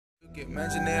Keep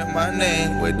mentioning my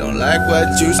name, we don't like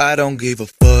what you I don't give a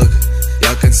fuck.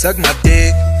 Y'all can suck my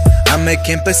dick. I'm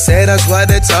making pesetas while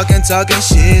they're talking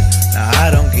shit. Nah,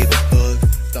 I don't give a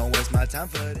fuck. Don't waste my time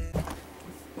for it.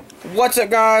 What's up,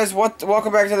 guys?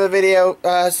 Welcome back to the video.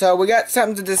 So we got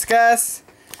something to discuss.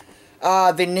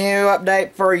 The new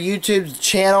update for YouTube's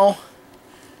channel.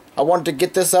 I wanted to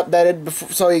get this updated before,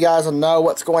 so you guys will know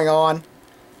what's going on.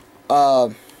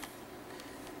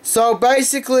 So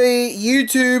basically,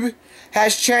 YouTube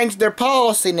has changed their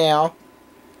policy now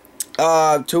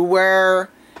to where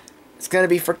it's going to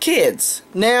be for kids.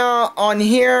 Now, on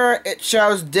here, it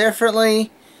shows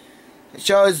differently. It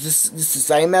shows the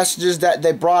same messages that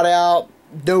they brought out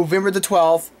November the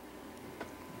 12th.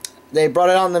 They brought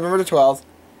it out on November the 12th.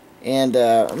 And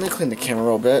let me clean the camera a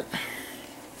little bit.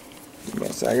 Give me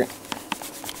a second.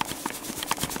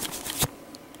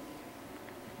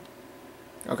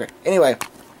 Okay, anyway,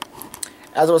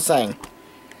 as I was saying.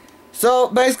 So,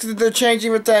 basically, they're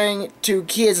changing everything to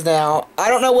kids now. I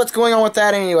don't know what's going on with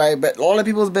that anyway, but a lot of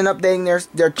people have been updating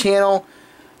their channel.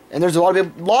 And there's a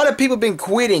lot of people been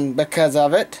quitting because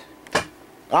of it.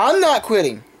 I'm not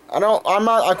quitting. I'm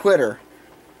not a quitter.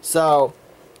 So,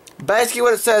 basically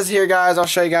what it says here, guys, I'll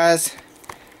show you guys.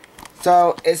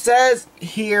 So, it says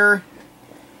here,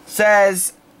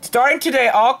 starting today,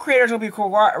 all creators will be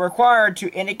required to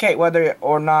indicate whether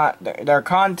or not their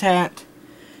content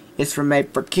is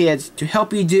made for kids. To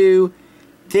help you do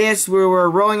this, we're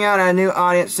rolling out a new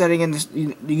audience setting in the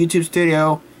YouTube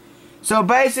studio. So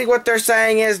basically what they're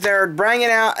saying is they're bringing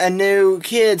out a new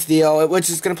kids deal,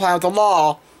 which is going to comply with the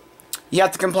law. You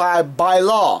have to comply by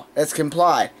law. It's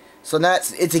comply. So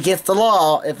it's against the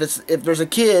law if there's a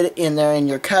kid in there and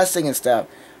you're cussing and stuff.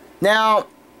 Now,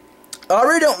 I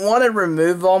really don't want to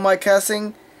remove all my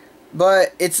cussing,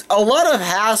 but it's a lot of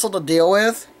hassle to deal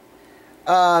with.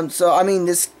 So I mean,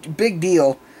 this big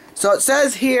deal. So it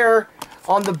says here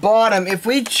on the bottom, if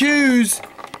we choose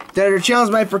that our channel is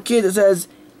made for kids, it says,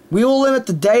 we will limit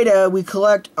the data we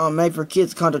collect on made for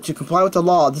kids content to comply with the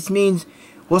law. This means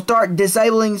we'll start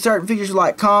disabling certain features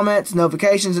like comments,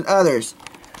 notifications, and others.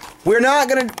 We're not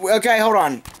gonna. Okay, hold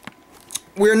on.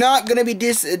 We're not gonna be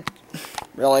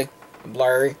really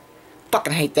blurry.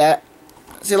 Fucking hate that.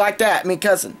 See, like that, me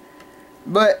cussing.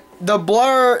 But the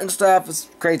blur and stuff is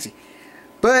crazy.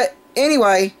 But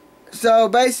anyway, so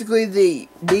basically the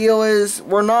deal is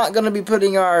we're not gonna be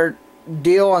putting our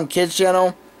deal on kids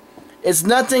channel. It's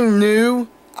nothing new.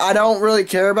 I don't really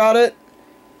care about it.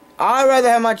 I'd rather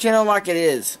have my channel like it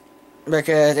is,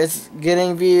 because it's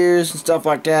getting views and stuff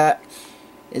like that.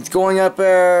 It's going up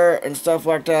there and stuff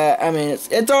like that. I mean,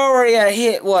 it's already at a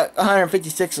hit, what,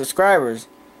 156 subscribers.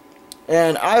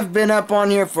 And I've been up on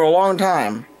here for a long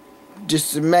time,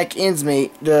 just to make ends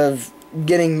meet of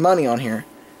getting money on here.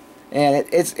 And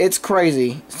it's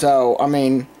crazy. So I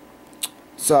mean,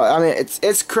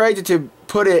 it's crazy to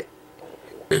put it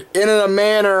in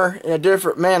a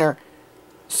different manner.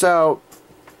 So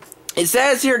it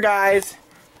says here, guys,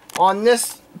 on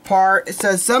this part, it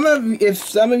says if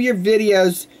some of your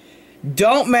videos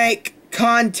don't make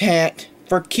content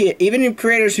for kids, even if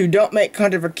creators who don't make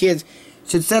content for kids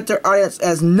should set their audience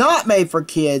as not made for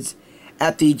kids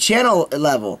at the channel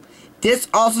level. This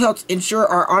also helps ensure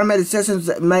our automated systems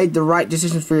that made the right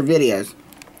decisions for your videos.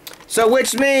 So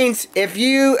which means if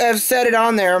you have set it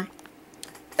on there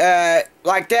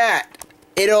like that,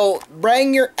 it'll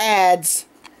bring your ads,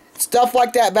 stuff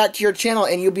like that, back to your channel,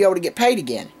 and you'll be able to get paid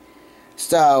again.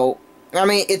 So, I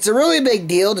mean, it's a really big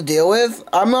deal to deal with.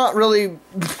 I'm not really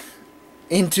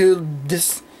into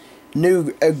this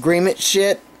new agreement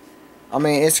shit. I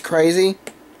mean, it's crazy,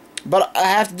 but I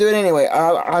have to do it anyway.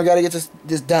 I gotta get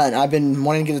this done. I've been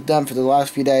wanting to get it done for the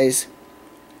last few days.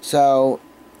 So,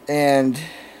 and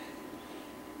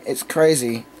it's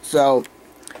crazy. So,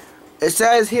 it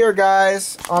says here,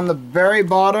 guys, on the very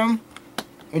bottom,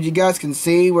 as you guys can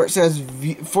see, where it says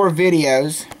for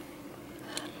videos,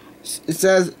 it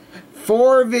says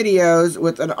for videos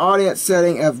with an audience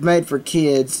setting of made for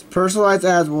kids, personalized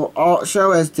ads will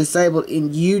show as disabled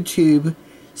in YouTube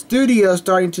Studio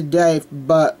starting today,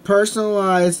 but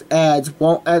personalized ads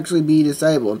won't actually be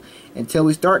disabled until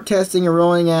we start testing and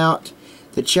rolling out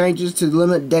the changes to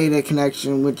limit data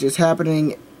connection, which is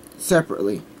happening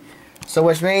separately. So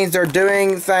which means they're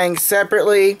doing things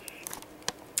separately,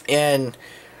 and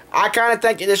I kind of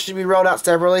think this should be rolled out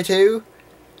separately too.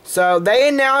 So they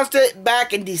announced it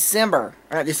back in December.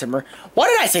 Not December. Why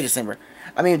did I say December?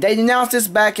 I mean, they announced this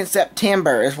back in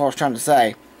September is what I was trying to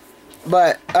say.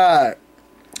 But,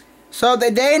 so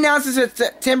they announced this at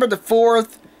September the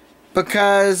 4th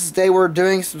because they were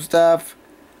doing some stuff.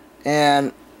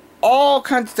 And all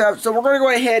kinds of stuff. So we're going to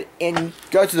go ahead and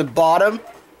go to the bottom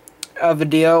of the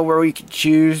deal where we can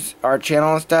choose our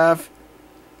channel and stuff.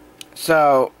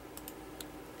 So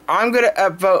I'm going to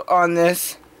upvote on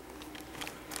this.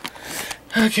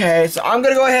 Okay, so I'm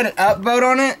going to go ahead and upvote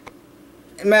on it.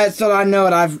 So I know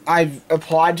that I've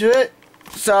applied to it.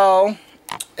 So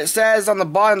it says on the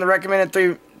bottom the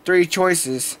recommended three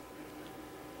choices.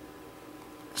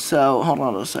 So hold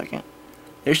on a second.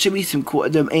 There should be some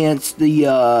deals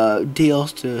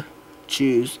to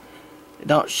choose. They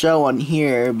don't show on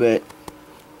here, but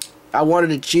I wanted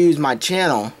to choose my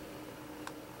channel.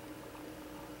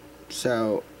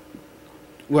 So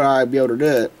would I be able to do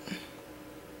it?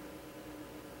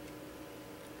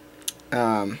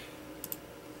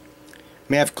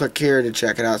 May have to click here to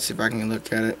check it out, see if I can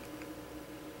look at it.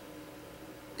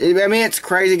 I mean, it's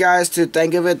crazy, guys, to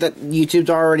think of it that YouTube's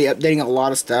already updating a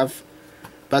lot of stuff.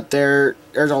 But there's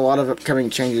a lot of upcoming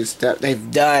changes that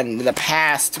they've done in the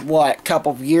past,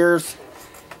 couple of years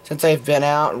since they've been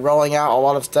out and rolling out a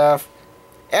lot of stuff.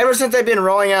 Ever since they've been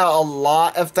rolling out a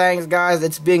lot of things, guys,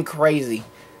 it's been crazy.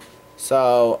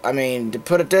 So, I mean, to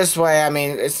put it this way, I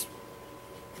mean, it's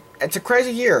a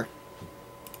crazy year.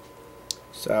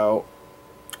 So,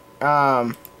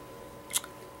 so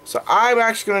I'm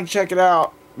actually going to check it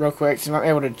out real quick, so I'm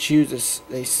able to choose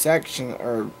a section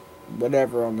or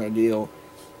whatever on the deal.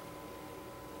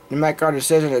 To make our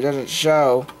decision, it doesn't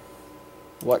show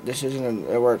what decision and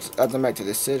where it's up to make the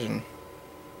decision.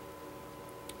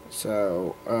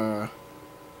 So,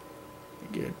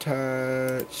 get a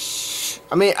touch.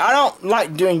 I mean, I don't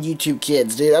like doing YouTube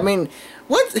Kids, dude. I mean,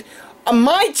 what?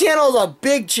 My channel is a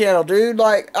big channel, dude.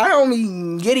 Like, I don't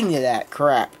even getting to that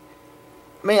crap.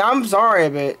 I mean, I'm sorry,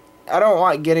 but I don't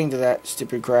like getting to that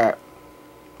stupid crap.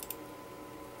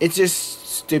 It's just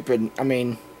stupid. I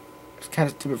mean, it's kind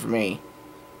of stupid for me.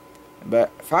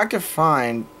 But if I could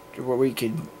find where we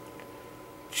could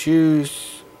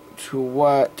choose to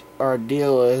what our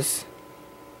deal is,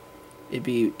 it'd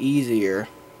be easier.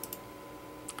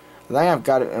 I think I've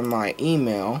got it in my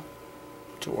email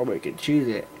to where we could choose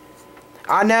it.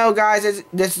 I know, guys,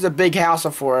 this is a big hassle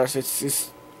for us. It's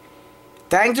just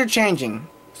things are changing.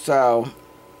 So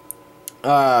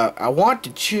I want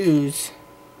to choose.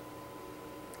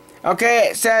 Okay,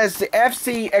 it says the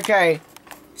FC. Okay, it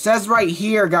says right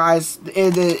here, guys.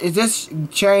 Is this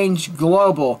change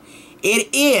global?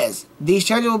 It is. These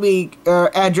changes will be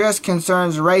address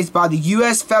concerns raised by the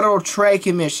U.S. Federal Trade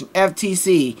Commission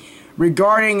 (FTC)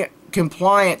 regarding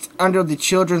compliance under the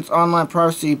Children's Online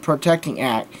Privacy Protecting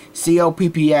Act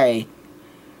 (COPPA),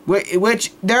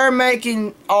 which they're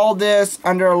making all this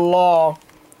under law.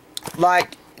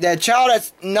 Like, the child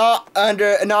that's not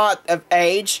of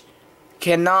age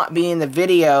cannot be in the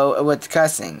video with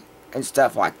cussing and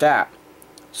stuff like that.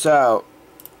 So,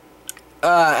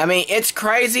 I mean, it's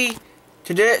crazy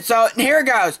to do it. So, here it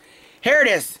goes. Here it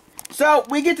is. So,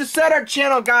 we get to set our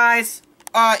channel, guys.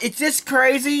 It's just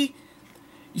crazy.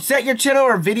 You set your channel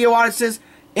or video audiences.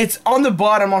 It's on the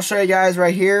bottom. I'll show you guys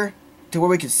right here to where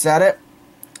we can set it.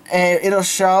 And it'll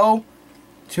show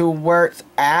to where it's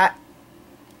at.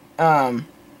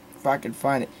 If I can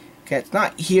find it. Okay, it's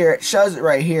not here. It shows it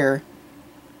right here.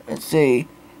 Let's see.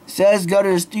 It says go to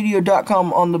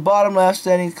thestudio.com on the bottom left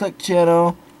settings, click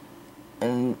channel,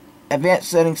 and advanced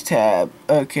settings tab.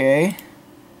 Okay.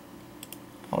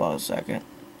 Hold on a second.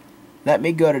 Let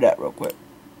me go to that real quick.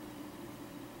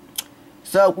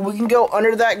 So we can go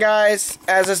under that, guys,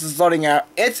 as this is loading out.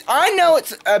 I know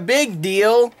it's a big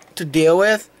deal to deal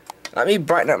with. Let me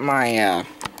brighten up my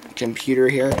computer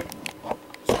here.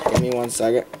 Give me 1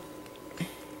 second.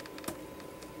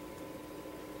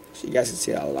 So you guys can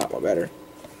see it a lot more better.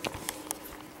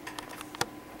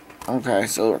 Okay,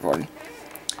 still recording.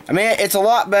 I mean, it's a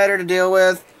lot better to deal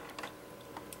with.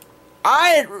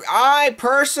 I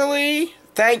personally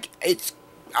think it's,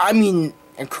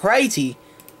 crazy.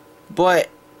 But,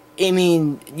 I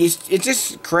mean, it's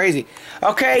just crazy.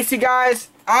 Okay, see, guys,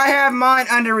 I have mine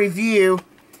under review.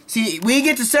 See, we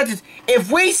get to set this.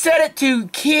 If we set it to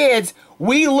kids,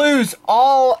 we lose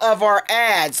all of our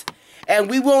ads. And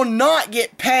we will not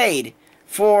get paid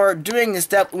for doing this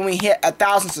stuff when we hit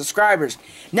 1,000 subscribers.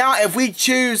 Now, if we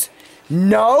choose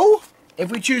no,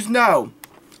 if we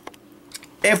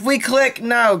click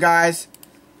no, guys,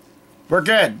 we're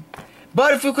good.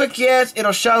 But if we click yes,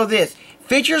 it'll show this.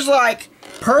 Features like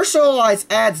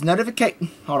personalized ads,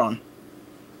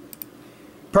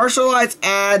 personalized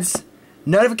ads,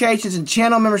 notifications, and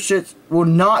channel memberships will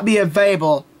not be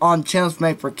available on channels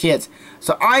made for kids.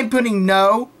 So I'm putting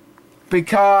no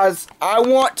because I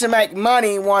want to make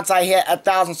money once I hit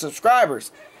 1,000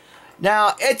 subscribers.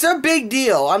 Now, it's a big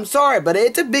deal. I'm sorry, but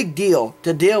it's a big deal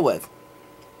to deal with.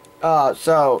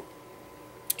 So,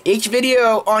 each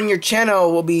video on your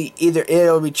channel will be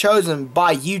it'll be chosen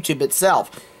by YouTube itself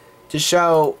to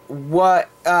show what,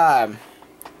 to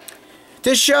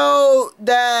show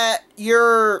that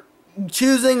you're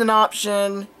choosing an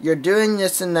option, you're doing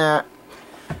this and that.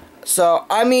 So,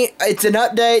 I mean, it's an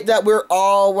update that we're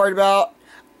all worried about.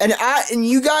 And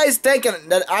you guys thinking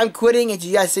that I'm quitting, and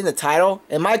you guys seen the title?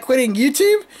 Am I quitting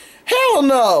YouTube? Hell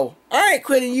no! I ain't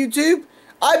quitting YouTube.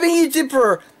 I've been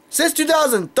YouTube since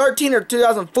 2013 or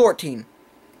 2014.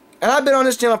 And I've been on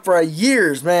this channel for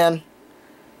years, man.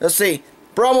 Let's see.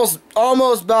 For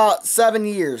almost about 7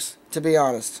 years, to be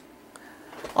honest.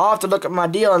 I'll have to look at my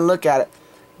deal and look at it.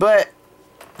 But,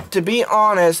 to be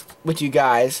honest with you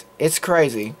guys, it's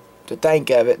crazy to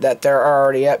think of it that they're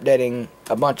already updating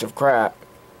a bunch of crap.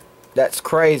 That's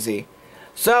crazy.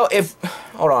 So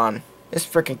hold on, this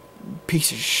freaking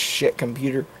piece of shit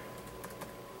computer,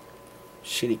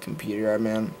 shitty computer,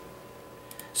 man.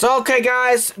 So okay,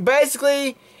 guys,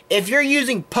 basically, if you're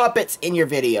using puppets in your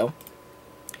video,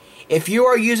 that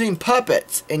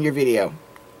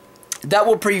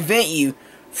will prevent you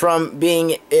from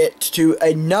being it to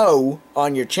a no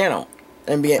on your channel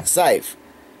and being safe.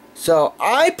 So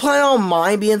I plan on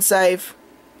mine being safe,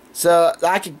 so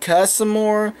I can cuss some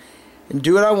more and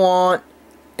do what I want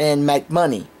and make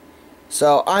money.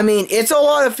 So, I mean, it's a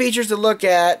lot of features to look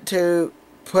at to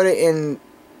put it in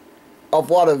a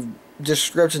lot of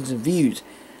descriptions and views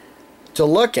to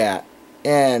look at.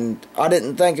 And I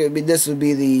didn't think this would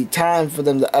be the time for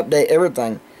them to update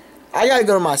everything. I gotta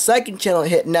go to my second channel and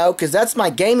hit no, because that's my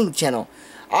gaming channel.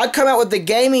 I'll come out with the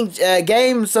gaming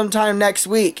game sometime next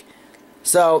week.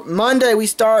 So, Monday we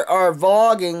start our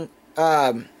vlogging.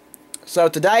 So,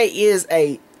 today is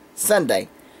a Sunday,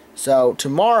 so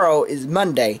tomorrow is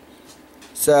Monday.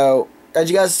 So as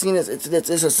you guys have seen,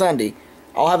 it's a Sunday.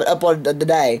 I'll have it uploaded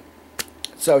today.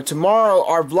 So tomorrow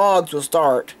our vlogs will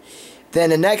start.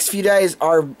 Then the next few days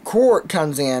our court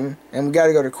comes in, and we got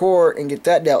to go to court and get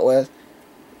that dealt with.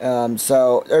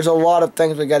 So there's a lot of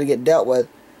things we got to get dealt with.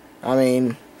 I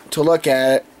mean, to look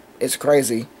at it, it's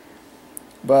crazy.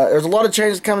 But there's a lot of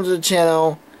changes coming to the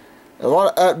channel. A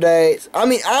lot of updates. I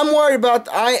mean,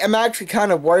 I am actually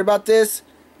kind of worried about this,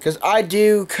 because I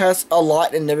do cuss a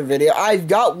lot in every video. I've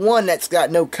got one that's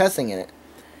got no cussing in it.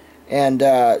 And,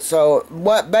 so,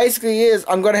 what basically is,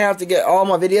 I'm going to have to get all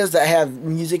my videos that have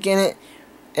music in it,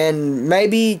 and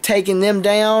maybe taking them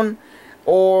down,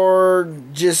 or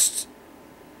just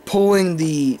pulling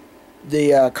the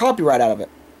copyright out of it.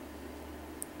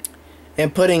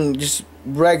 And putting just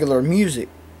regular music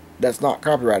that's not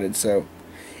copyrighted, so...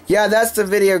 Yeah, that's the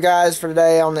video, guys, for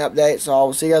today on the update. So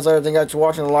I'll see you guys later. Thank you guys for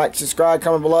watching. Like, subscribe,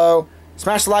 comment below.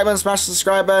 Smash the like button, smash the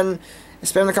subscribe button, and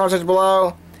spam the comment section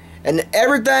below. And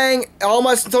everything, all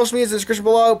my social media is in the description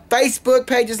below. Facebook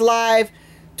page is live.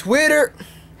 Twitter,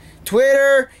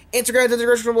 Instagram is in the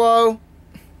description below.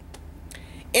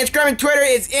 Instagram and Twitter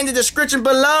is in the description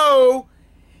below.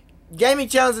 Gaming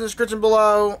channel is in the description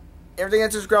below. Everything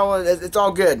that's in the description, it's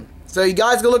all good. So you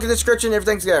guys go look at the description.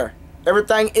 Everything's there.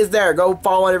 Everything is there. Go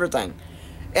follow everything.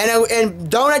 And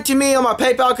donate to me on my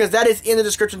PayPal, because that is in the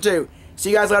description too.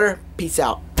 See you guys later. Peace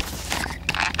out.